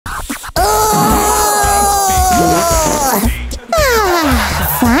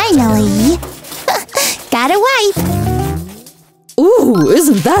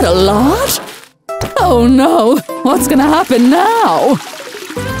Is that a lot? Oh no! What's gonna happen now?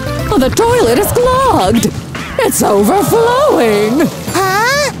 Oh, the toilet is clogged! It's overflowing!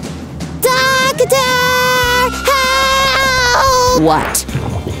 Huh? Doctor! Help! What?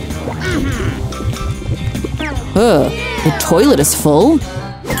 The toilet is full?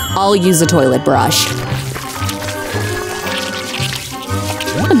 I'll use a toilet brush.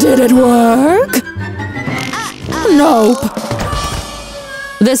 Did it work? Nope.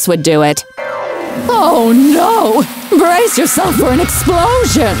 This would do it. Oh no! Brace yourself for an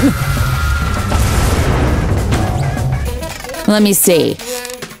explosion! Let me see.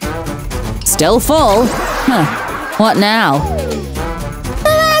 Still full. Huh. What now?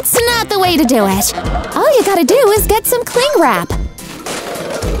 That's not the way to do it. All you gotta do is get some cling wrap.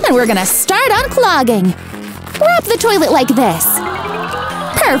 And we're gonna start unclogging. Wrap the toilet like this.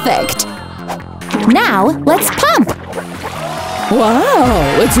 Perfect. Now, let's pump.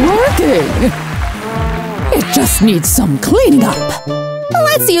 Wow, it's working! It just needs some cleaning up.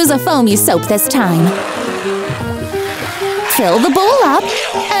 Let's use a foamy soap this time. Fill the bowl up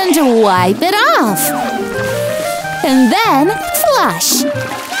and wipe it off. And then flush.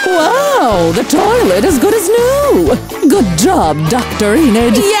 Wow, the toilet is good as new! Good job, Dr.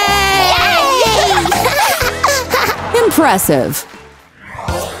 Enid! Yay! Impressive!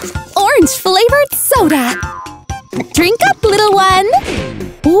 Orange-flavored soda. Drink up, little one.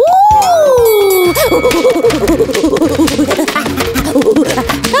 Ooh!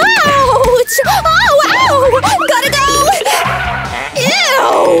 Ouch! Oh, ow! Gotta go!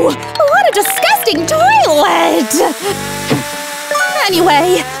 Ew! What a disgusting toilet!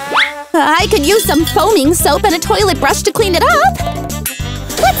 Anyway, I could use some foaming soap and a toilet brush to clean it up.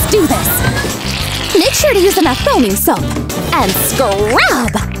 Let's do this. Make sure to use enough foaming soap. And scrub!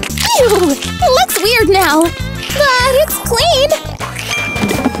 Ew! It looks weird now. But it's clean!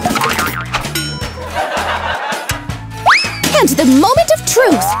 And the moment of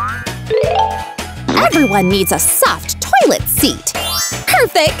truth! Everyone needs a soft toilet seat!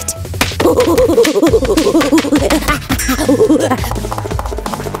 Perfect!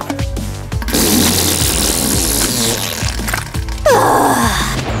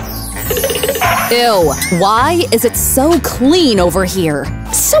 Ew, why is it so clean over here?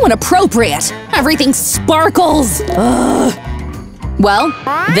 So inappropriate! Everything sparkles! Ugh. Well,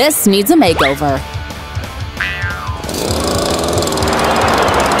 this needs a makeover.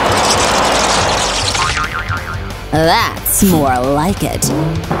 That's more like it.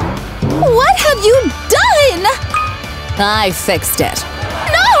 What have you done? I fixed it.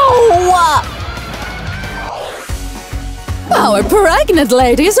 No! Our pregnant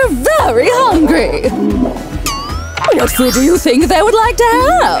ladies are very hungry. What food do you think they would like to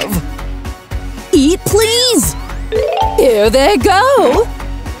have? Eat, please! Here they go!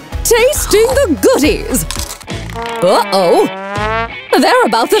 Tasting the goodies! Uh-oh! They're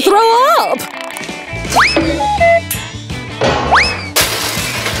about to throw up!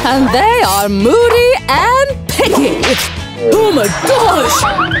 And they are moody and picky! Oh my gosh!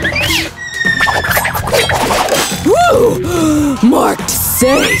 Woo! Marked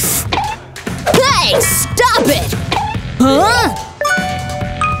safe! Hey, stop it! Huh?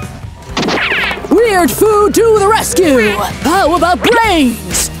 Weird food to the rescue! How about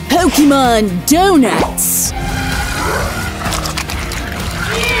brains? Pokemon donuts!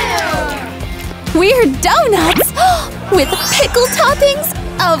 Weird donuts? With pickle toppings?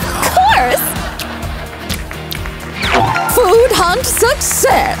 Of course! Food hunt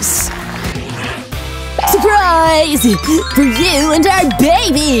success! Surprise! For you and our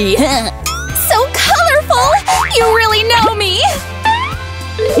baby! So colorful! You really know me!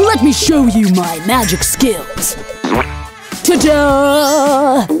 Let me show you my magic skills!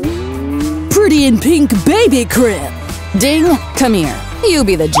 Ta-da! Pretty in pink baby crib! Ding, come here. You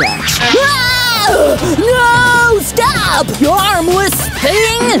be the judge. No! Stop! Your harmless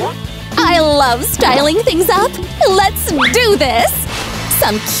thing! I love styling things up. Let's do this!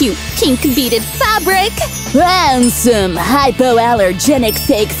 Some cute pink beaded fabric. And some hypoallergenic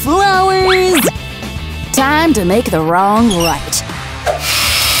fake flowers! Time to make the wrong right.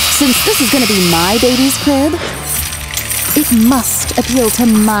 Since this is gonna be my baby's crib, it must appeal to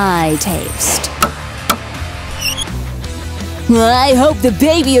my taste. I hope the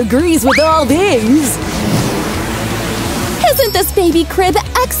baby agrees with all these! Isn't this baby crib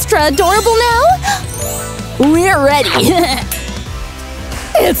extra adorable now? We're ready!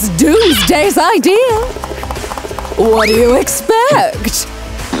 It's Doomsday's idea! What do you expect?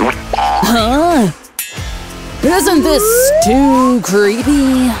 Huh? Isn't this too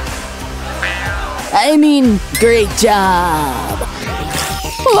creepy? I mean, great job!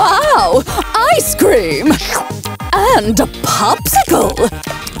 Wow! Ice cream! And a popsicle!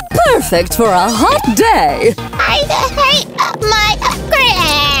 Perfect for a hot day! I hate my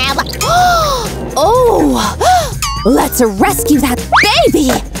crab! Oh! Let's rescue that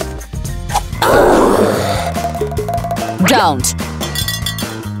baby! Don't.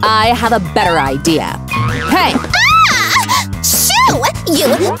 I have a better idea. Hey! Ah! Shoo! You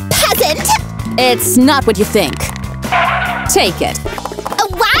peasant! It's not what you think. Take it.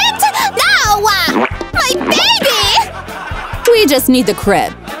 What? No! My baby! We just need the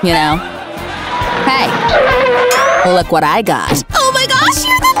crib, you know? Hey! Look what I got. Oh my gosh,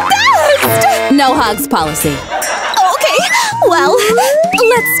 you're the best! No hugs policy. Okay, well,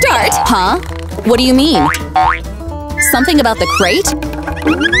 let's start. Huh? What do you mean? Something about the crate?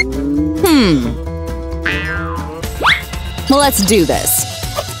 Well, let's do this.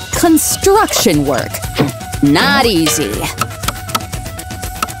 Construction work. Not easy.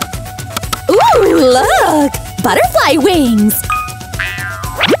 Ooh, look! Butterfly wings!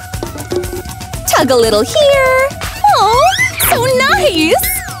 Tug a little here. Oh, so nice!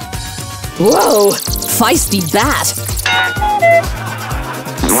 Whoa! Feisty bat!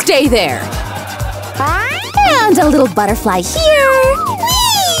 Stay there! And a little butterfly here.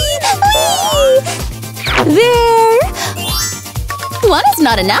 Whee! Whee! There! One is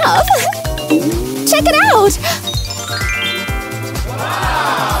not enough. Check it out!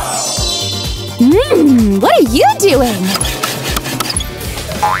 What are you doing?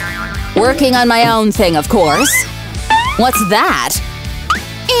 Working on my own thing, of course. What's that?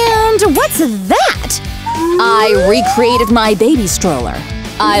 And what's that? I recreated my baby stroller.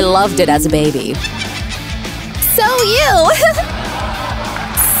 I loved it as a baby. So you!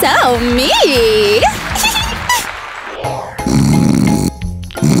 So me!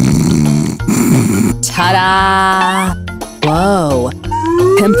 Ta-da! Whoa.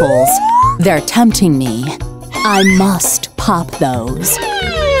 Pimples. They're tempting me. I must pop those.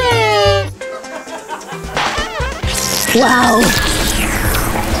 Wow!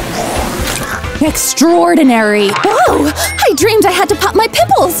 Extraordinary! Whoa! I dreamed I had to pop my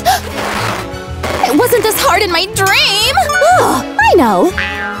pimples! It wasn't this hard in my dream! Oh, I know!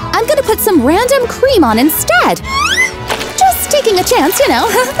 I'm gonna put some random cream on instead! Just taking a chance, you know?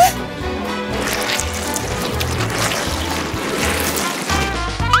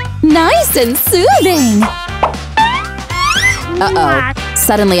 Nice and soothing! Uh-oh.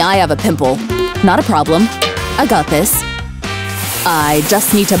 Suddenly I have a pimple. Not a problem. I got this. I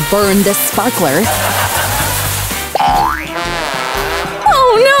just need to burn this sparkler.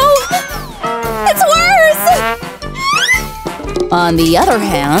 Oh no! It's worse! On the other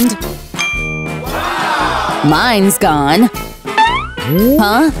hand… Mine's gone.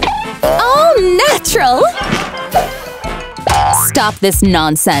 Huh? All natural! Stop this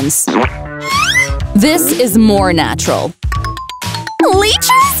nonsense. This is more natural.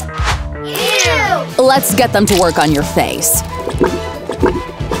 Leeches? Ew! Let's get them to work on your face.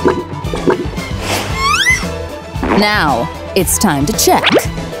 Now, it's time to check.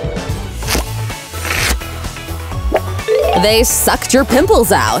 They sucked your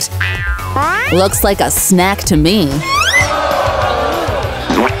pimples out. Looks like a snack to me.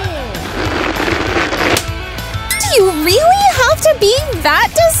 Do you really have to be that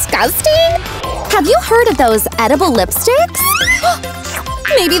disgusting? Have you heard of those edible lipsticks?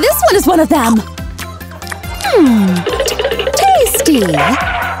 Maybe this one is one of them. Tasty.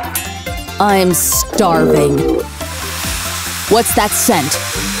 I'm starving. What's that scent?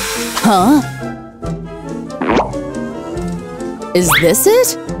 Huh? Is this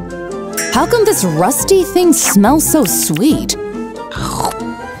it? How come this rusty thing smells so sweet?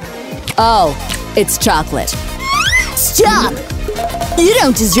 Oh, it's chocolate. Stop! You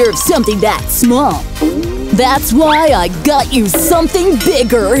don't deserve something that small. That's why I got you something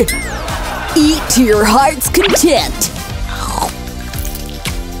bigger. Eat to your heart's content.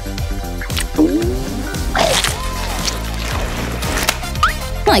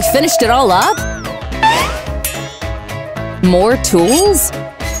 I finished it all up? More tools?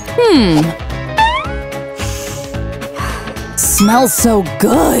 Smells so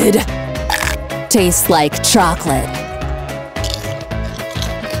good. Tastes like chocolate.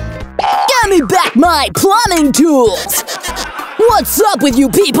 Give me back my plumbing tools! What's up with you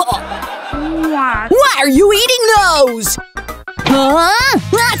people? Why are you eating those? Huh?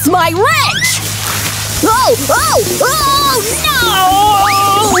 That's my wrench! Oh, no!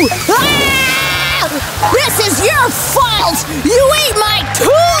 Ah! This is your fault! You ate my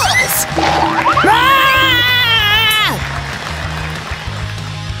tools! Ah!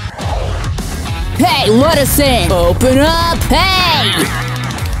 Hey, let us in! Open up! Hey!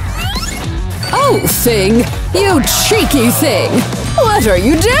 Oh, thing! You cheeky thing! What are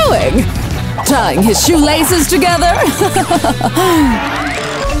you doing? Tying his shoelaces together?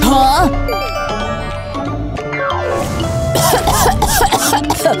 Huh?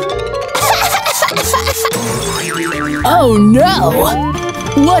 Oh no!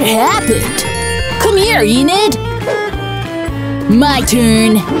 What happened? Come here, Enid! My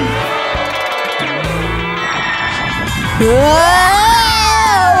turn! Oh!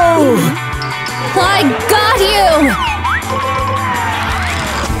 I got you!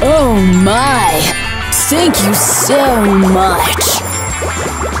 Oh my! Thank you so much!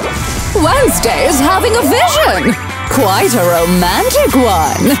 Wednesday is having a vision! Quite a romantic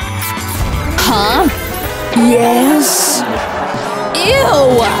one! Huh? Yes?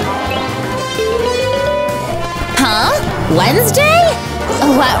 Ew! Huh? Wednesday?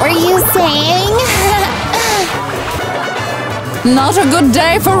 What were you saying? Not a good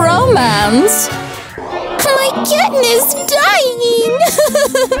day for romance! My kitten is dying!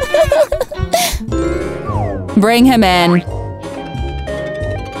 Bring him in.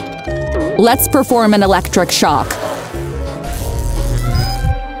 Let's perform an electric shock.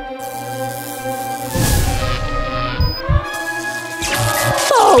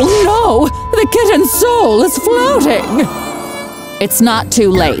 Oh no! The kitten's soul is floating! It's not too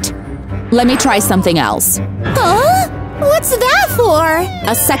late. Let me try something else. Huh? What's that for?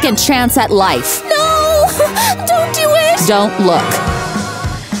 A second chance at life. No! Don't do it! Don't look.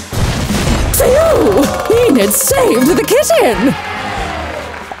 Phew! Enid saved the kitten!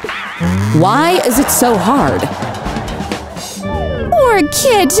 Why is it so hard? Poor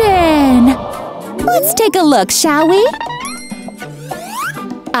kitten! Let's take a look, shall we?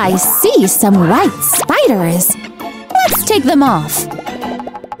 I see some white spiders. Let's take them off.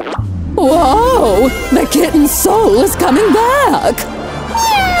 Whoa! The kitten's soul is coming back!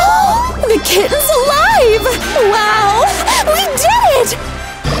 The kitten's alive! Wow! We did it!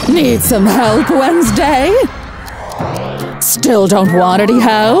 Need some help, Wednesday? Still don't want any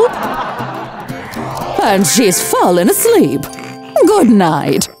help? And she's fallen asleep. Good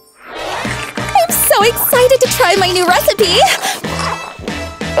night. I'm so excited to try my new recipe!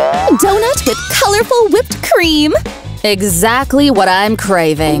 Donut with colorful whipped cream! Exactly what I'm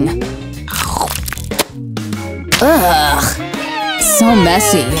craving. Ugh. So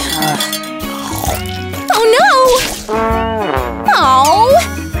messy. Oh no! Oh,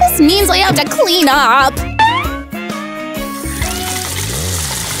 this means I have to clean up!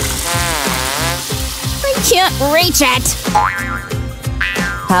 I can't reach it!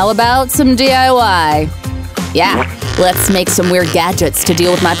 How about some DIY? Yeah, let's make some weird gadgets to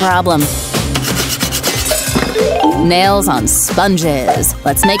deal with my problem. Nails on sponges.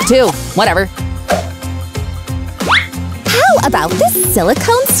 Let's make 2. Whatever. How about this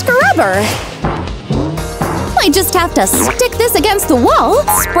silicone scrubber? I just have to stick this against the wall,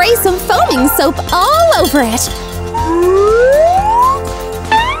 spray some foaming soap all over it.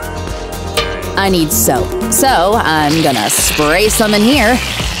 I need soap, so I'm gonna spray some in here.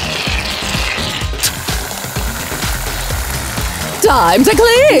 Time to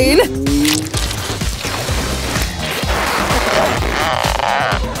clean!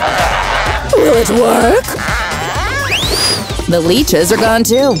 Will it work? The leeches are gone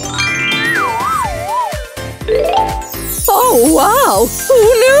too. Oh wow! Who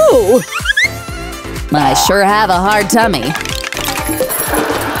knew? I sure have a hard tummy.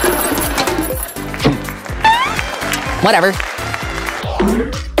 Whatever.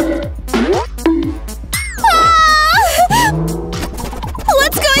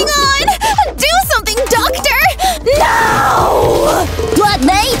 What's going on? Do something, doctor! No! Let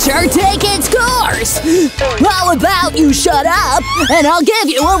nature take its course! How about you shut up and I'll give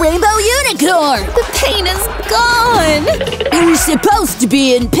you a rainbow unicorn! The pain is gone! You're supposed to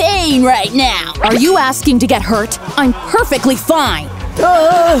be in pain right now! Are you asking to get hurt? I'm perfectly fine!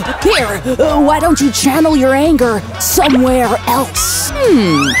 Here, why don't you channel your anger somewhere else?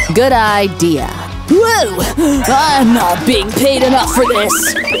 Good idea. Whoa! I'm not being paid enough for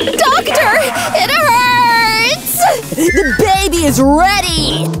this! Doctor! It hurts! The baby is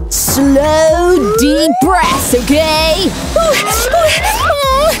ready! Slow, deep breaths, okay?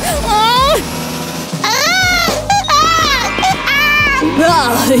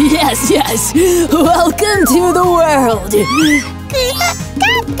 Ah, yes, yes! Welcome to the world!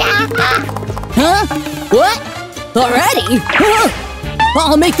 Huh? What? Already?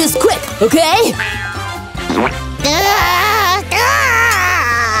 I'll make this quick, okay?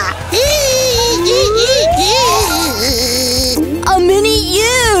 A mini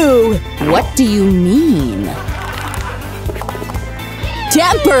you! What do you mean?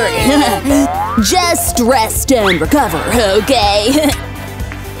 temper. Just rest and recover, okay?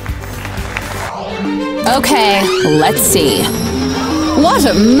 Okay, let's see. What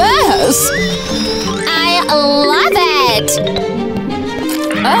a mess! I love it!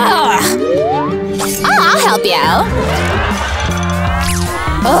 Ugh! I'll help you.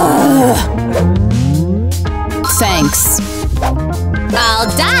 Ugh! Thanks. All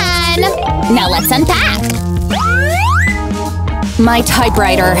done! Now let's unpack. My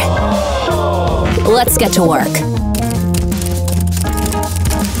typewriter. Let's get to work.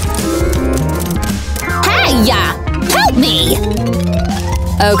 Hey, help me!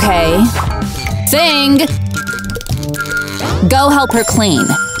 Okay. Thing! Go help her clean.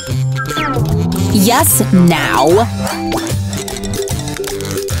 Yes, now.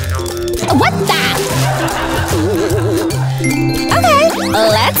 What the? Okay,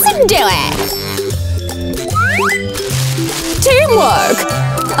 let's do it. Teamwork,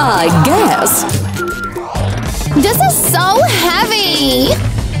 I guess. This is so heavy.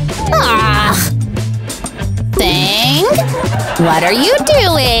 Ah. Thing? What are you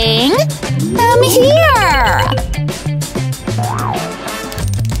doing? I'm here!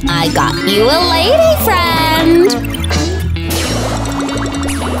 I got you a lady friend!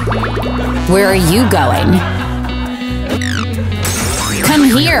 Where are you going? Come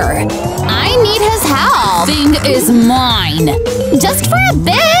here! I need his help! Thing is mine! Just for a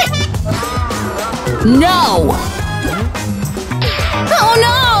bit? No! Oh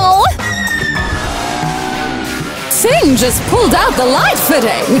no! Thing just pulled out the light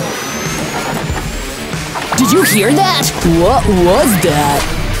fitting! Did you hear that? What was that?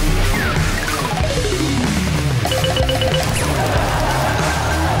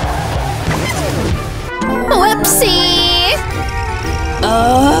 Whoopsie!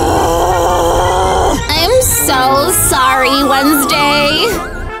 I'm so sorry, Wednesday!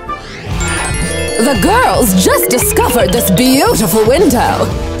 The girls just discovered this beautiful window.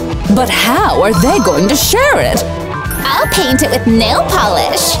 But how are they going to share it? I'll paint it with nail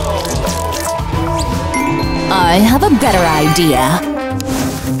polish. I have a better idea.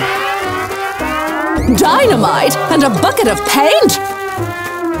 Dynamite and a bucket of paint?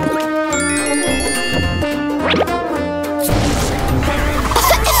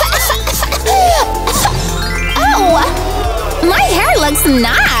 Oh! My hair looks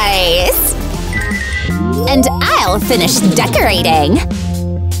nice! And I'll finish decorating.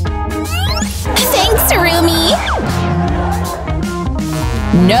 Thanks, Rumi!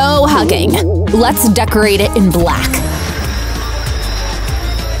 No hugging. Let's decorate it in black.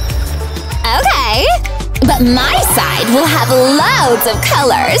 Okay, but my side will have loads of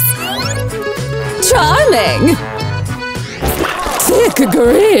colors. Charming! Thick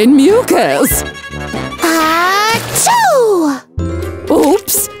green mucus. Achoo!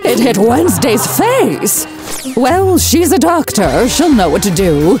 Oops, it hit Wednesday's face. Well, she's a doctor. She'll know what to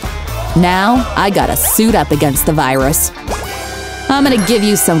do. Now, I gotta suit up against the virus. I'm gonna give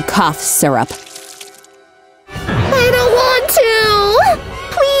you some cough syrup. I don't want to!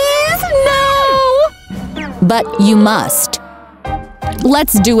 Please, no! But you must.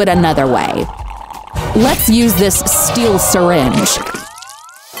 Let's do it another way. Let's use this steel syringe.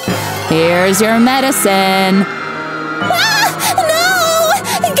 Here's your medicine. Ah!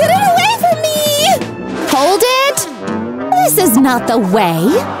 No! Get it away from me! Hold it! This is not the way.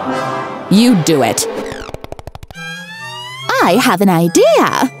 You do it. I have an idea.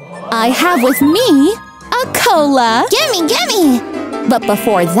 I have with me a cola. Gimme, gimme! But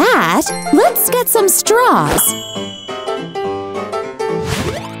before that, let's get some straws.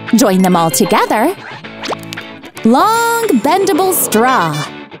 Join them all together. Long, bendable straw.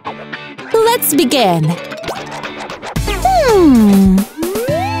 Let's begin.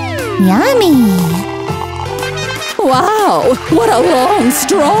 Yummy. Wow, what a long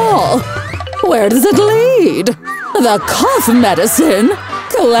straw! Where does it lead? The cough medicine?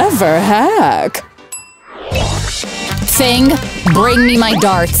 Clever hack! Thing, bring me my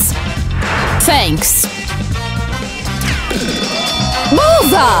darts. Thanks.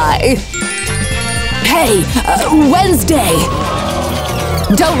 Bullseye! Hey, Wednesday!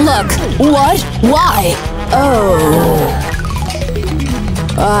 Don't look. What? Why? Oh.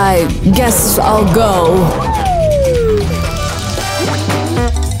 I guess I'll go.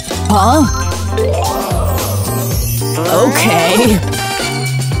 Huh? Okay.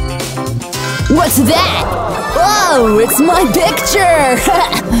 What's that? Oh, it's my picture!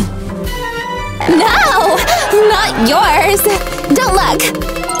 No! Not yours! Don't look!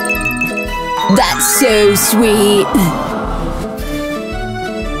 That's so sweet.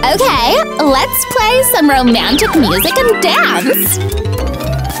 Okay, let's play some romantic music and dance.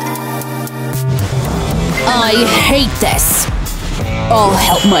 I hate this. I'll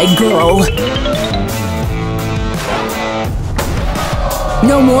help my girl.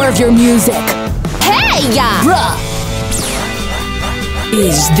 No more of your music. Hey! Bruh.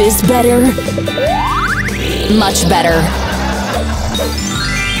 Is this better? Much better.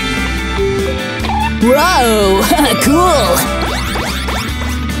 Whoa! Cool!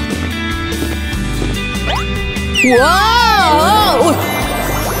 Whoa!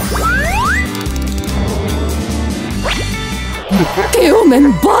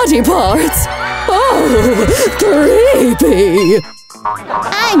 Human body parts! Oh, creepy!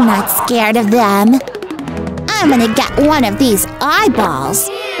 I'm not scared of them. I'm gonna get one of these eyeballs.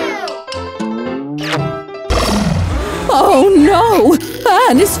 Oh no!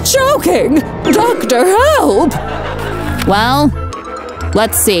 Anne is choking! Doctor, help! Well,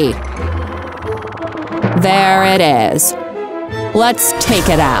 let's see. There it is. Let's take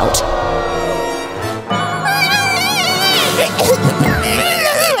it out.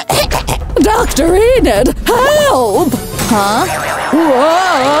 Dr. Enid, help! Huh?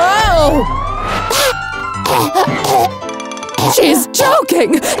 Whoa! She's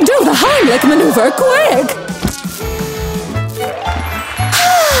choking! Do the Heimlich maneuver, quick!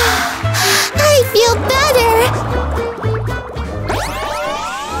 I feel better!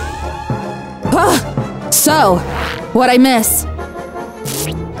 So, what'd I miss?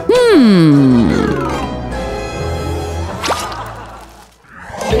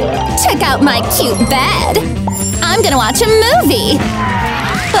 Check out my cute bed! I'm gonna watch a movie!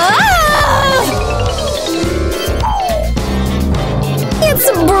 Ah! It's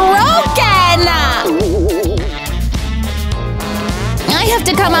broken! I have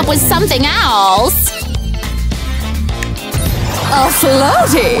to come up with something else! A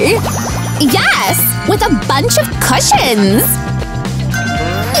floaty? Yes! With a bunch of cushions!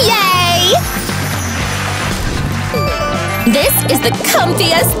 Yay! This is the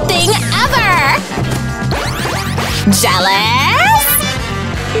comfiest thing ever! Jealous?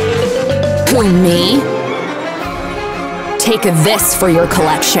 Who, me? Take this for your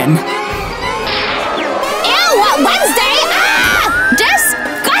collection. Ew! Wednesday! Ah!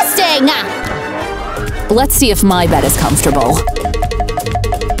 Disgusting! Let's see if my bed is comfortable.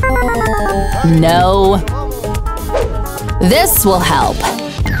 No. This will help.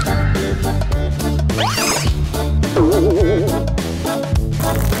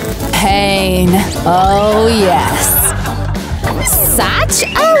 Pain. Oh, yes. Such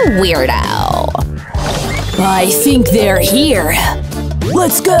a weirdo. I think they're here.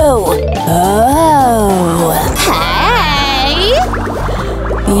 Let's go. Oh. Hey!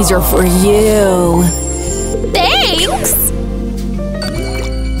 These are for you. Thanks!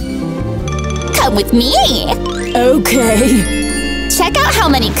 Come with me! Okay. Check out how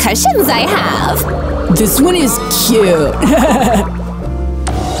many cushions I have! This one is cute.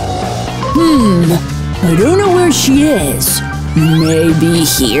 I don't know where she is. Maybe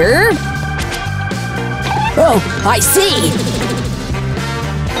here? Oh, I see!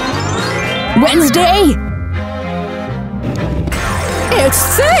 Wednesday? It's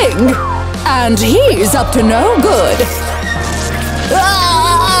Sing! And he's up to no good.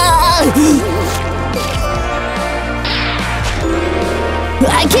 Ah!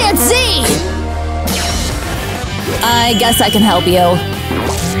 I can't see! I guess I can help you.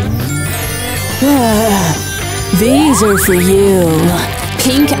 These are for you.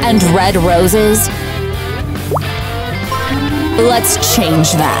 Pink and red roses. Let's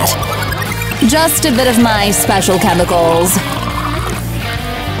change that. Just a bit of my special chemicals.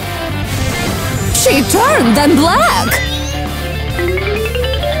 She turned them black!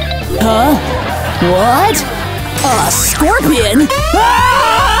 Huh? What? A scorpion?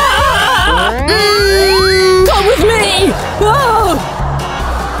 Ah! Come with me! Oh!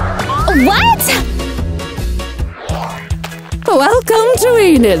 What? Welcome to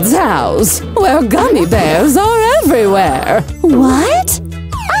Enid's house, where gummy bears are everywhere. What?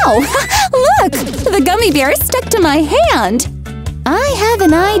 Oh, look! The gummy bear is stuck to my hand. I have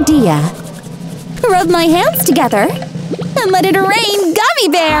an idea. Rub my hands together and let it rain gummy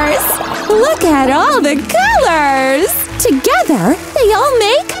bears! Look at all the colors! Together, they all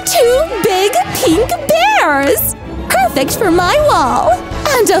make 2 big pink bears! Perfect for my wall!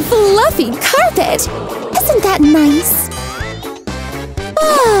 And a fluffy carpet! Isn't that nice?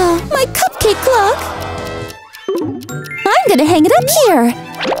 Ah, my cupcake clock! I'm gonna hang it up here!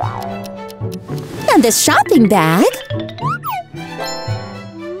 And this shopping bag…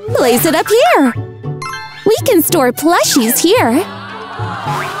 place it up here! We can store plushies here!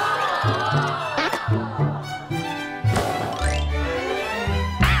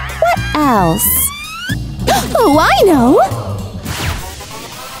 What else? Oh, I know!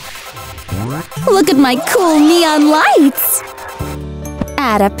 Look at my cool neon lights!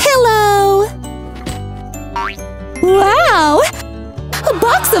 Add a pillow! Wow! A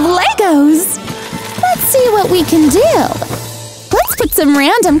box of Legos! Let's see what we can do! Let's put some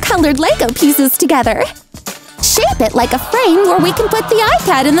random colored Lego pieces together! Shape it like a frame where we can put the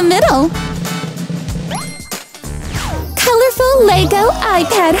iPad in the middle! Colorful Lego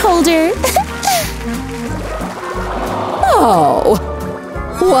iPad holder! Oh!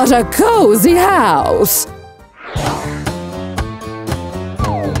 What a cozy house!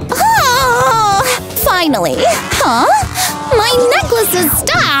 Oh! Finally! Huh? My necklace is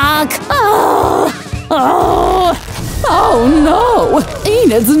stuck! Oh no!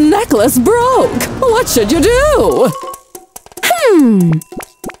 Enid's necklace broke! What should you do?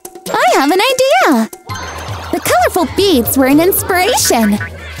 I have an idea! The colorful beads were an inspiration!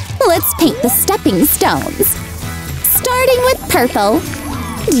 Let's paint the stepping stones! Starting with purple.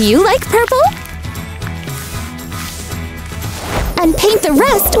 Do you like purple? And paint the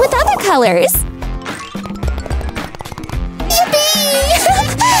rest with other colors! Yippee!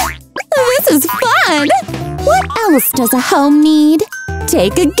 This is fun! What else does a home need?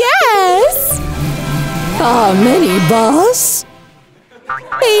 Take a guess! A mini bus?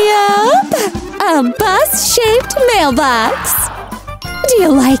 Yup! A bus-shaped mailbox! Do you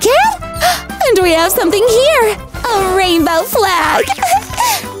like it? And we have something here! A rainbow flag!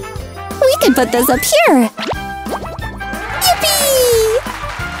 We can put this up here! Yippee!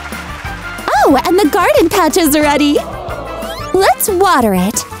 Oh, and the garden patch is ready! Let's water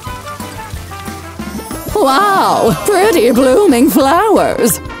it! Wow! Pretty blooming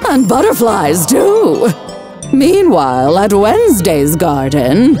flowers! And butterflies, too! Meanwhile, at Wednesday's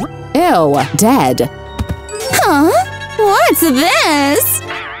garden… Ew, dead. Huh? What's this?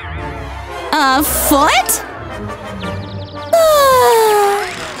 A foot?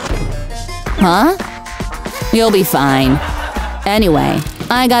 Huh? You'll be fine. Anyway,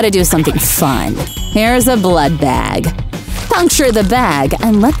 I gotta do something fun. Here's a blood bag. Puncture the bag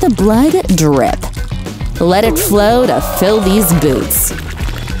and let the blood drip. Let it flow to fill these boots.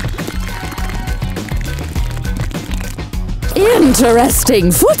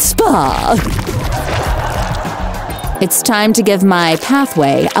 Interesting foot spa! It's time to give my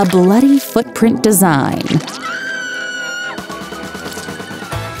pathway a bloody footprint design.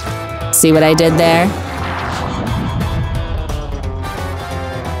 See what I did there?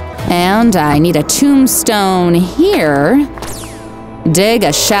 And I need a tombstone here. Dig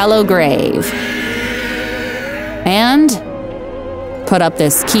a shallow grave. And put up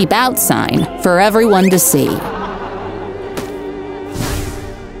this keep out sign for everyone to see.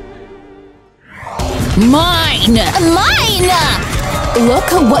 Mine! Mine!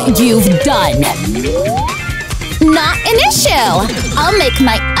 Look at what you've done! Not an issue! I'll make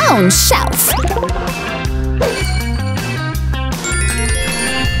my own shelf!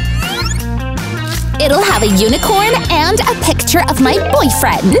 It'll have a unicorn and a picture of my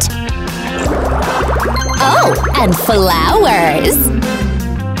boyfriend! Oh, and flowers!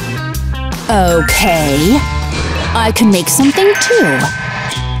 Okay. I can make something too.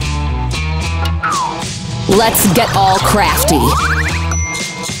 Let's get all crafty.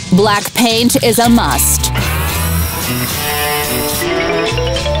 Black paint is a must.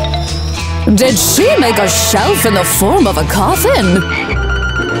 Did she make a shelf in the form of a coffin?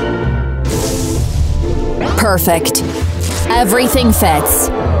 Perfect. Everything fits.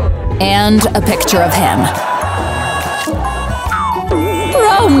 And a picture of him.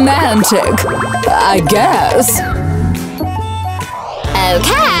 Romantic, I guess.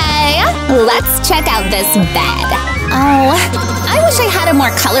 Okay, let's check out this bed. Oh, I wish I had a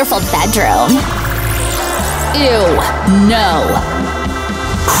more colorful bedroom. Ew, no.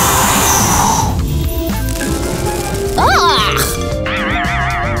 Ugh!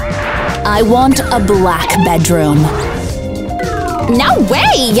 I want a black bedroom. No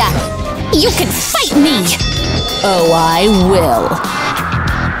way! You can fight me! Oh, I will.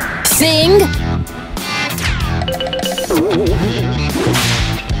 Thing.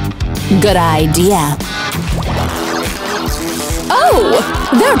 Good idea. Oh!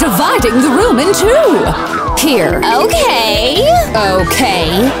 They're dividing the room in two! Here. Okay.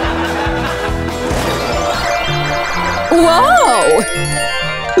 Okay. Whoa!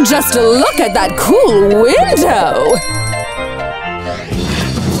 Just look at that cool window!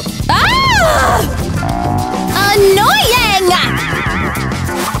 Ah! Annoying!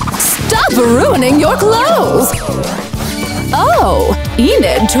 Stop ruining your clothes! Oh,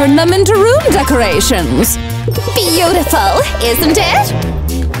 Enid turned them into room decorations! Beautiful, isn't it?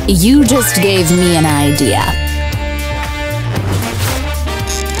 You just gave me an idea.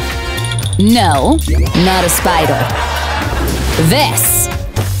 No, not a spider. This!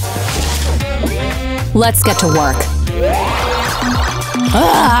 Let's get to work.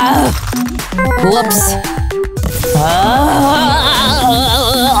 Ah! Whoops. Ah!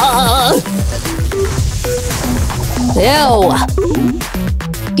 Ew!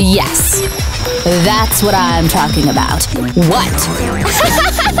 Yes, that's what I'm talking about. What?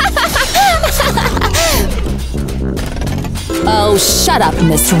 Oh, shut up,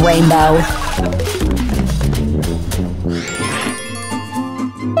 Miss Rainbow.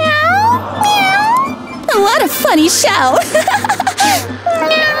 What a funny show!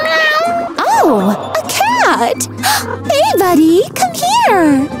 Oh, a cat! Hey, buddy, come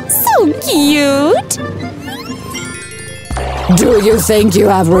here! So cute! Do you think you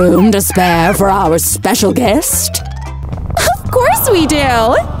have room to spare for our special guest? Of course we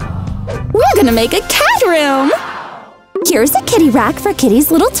do! We're gonna make a cat room! Here's a kitty rack for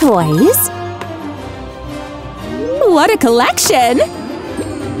Kitty's little toys. What a collection!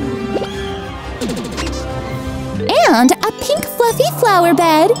 And a pink fluffy flower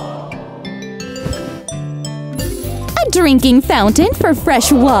bed. A drinking fountain for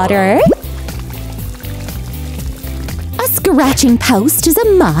fresh water. A scratching post is a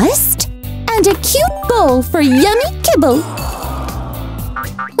must. And a cute bowl for yummy kibble.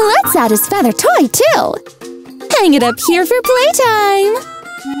 Let's add his feather toy, too. Hang it up here for playtime.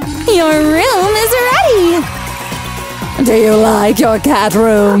 Your room is ready. Do you like your cat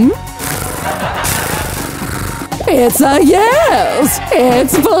room? It's a yes!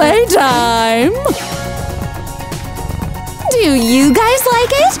 It's playtime! Do you guys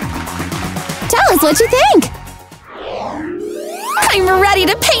like it? Tell us what you think! I'm ready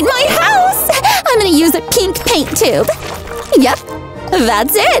to paint my house! I'm gonna use a pink paint tube. Yep,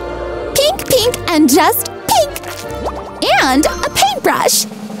 that's it! Pink, pink, and just pink! And a paintbrush!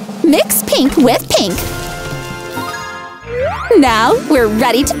 Mix pink with pink. Now we're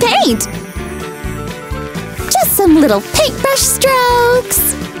ready to paint! Just some little paintbrush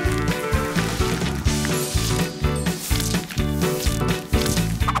strokes!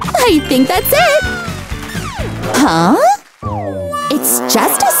 I think that's it! Huh? It's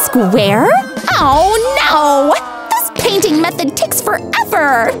just a square? Oh no! This painting method takes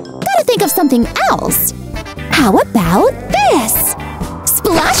forever! Gotta think of something else! How about this?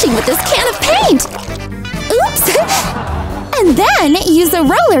 Splashing with this can of paint! Oops! And then use a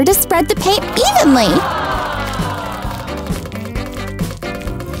roller to spread the paint evenly!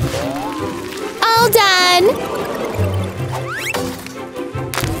 All done!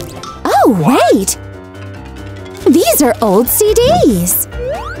 Oh, wait! These are old CDs!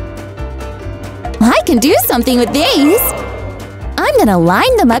 I can do something with these! I'm gonna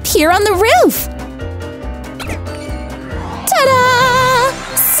line them up here on the roof! Ta-da!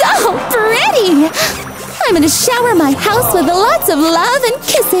 So pretty! I'm gonna shower my house with lots of love and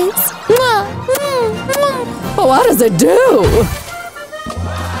kisses! Mwah, mwah, mwah. What does it do?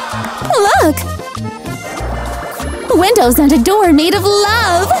 Look! Windows and a door made of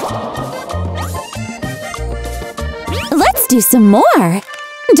love! Let's do some more!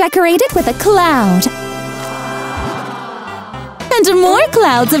 Decorate it with a cloud! And more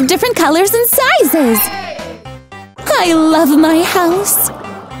clouds of different colors and sizes! I love my house!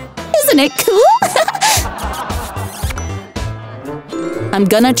 Isn't it cool? I'm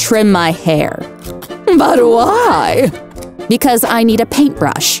gonna trim my hair. But why? Because I need a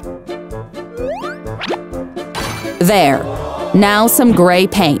paintbrush. There. Now some gray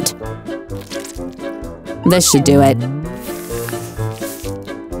paint. This should do it.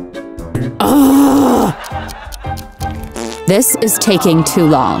 This is taking too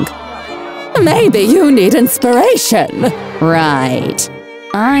long. Maybe you need inspiration. Right.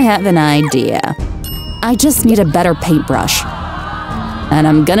 I have an idea. I just need a better paintbrush. And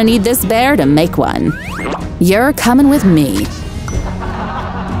I'm gonna need this bear to make one. You're coming with me.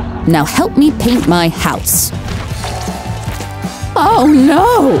 Now help me paint my house. Oh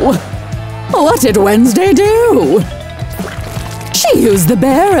no! What did Wednesday do? She used the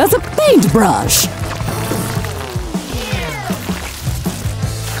bear as a paintbrush.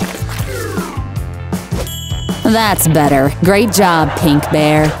 That's better. Great job, Pink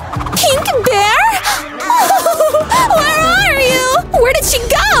Bear. Pink Bear? Where are you? Where did she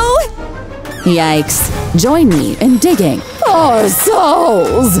go? Yikes. Join me in digging. Poor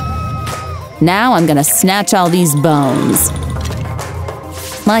souls! Now I'm gonna snatch all these bones.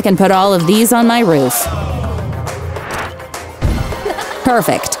 I can put all of these on my roof.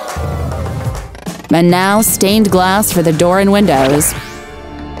 Perfect. And now stained glass for the door and windows.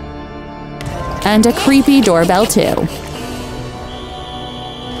 And a creepy doorbell, too.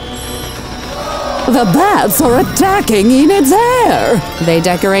 The bats are attacking Enid's hair! They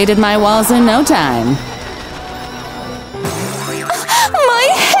decorated my walls in no time.